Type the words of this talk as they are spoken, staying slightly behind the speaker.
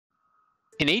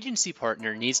An agency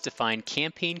partner needs to find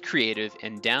campaign creative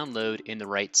and download in the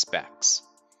right specs.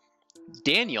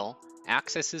 Daniel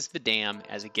accesses the DAM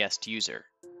as a guest user.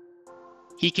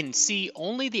 He can see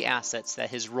only the assets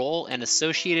that his role and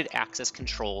associated access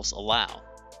controls allow.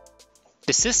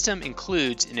 The system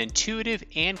includes an intuitive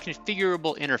and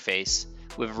configurable interface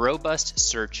with robust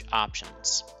search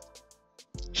options.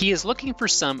 He is looking for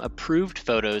some approved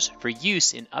photos for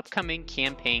use in upcoming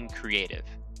campaign creative.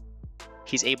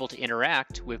 He's able to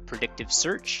interact with predictive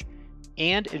search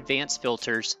and advanced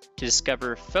filters to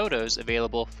discover photos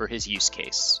available for his use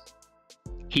case.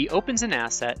 He opens an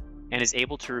asset and is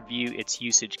able to review its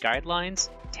usage guidelines,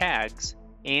 tags,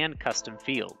 and custom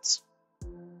fields.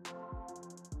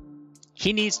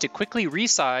 He needs to quickly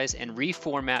resize and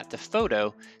reformat the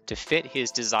photo to fit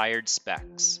his desired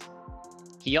specs.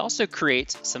 He also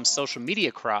creates some social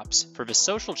media crops for the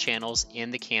social channels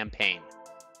in the campaign.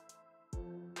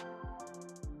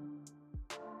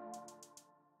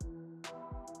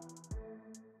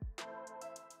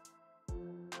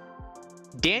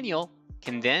 Daniel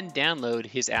can then download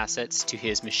his assets to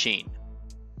his machine.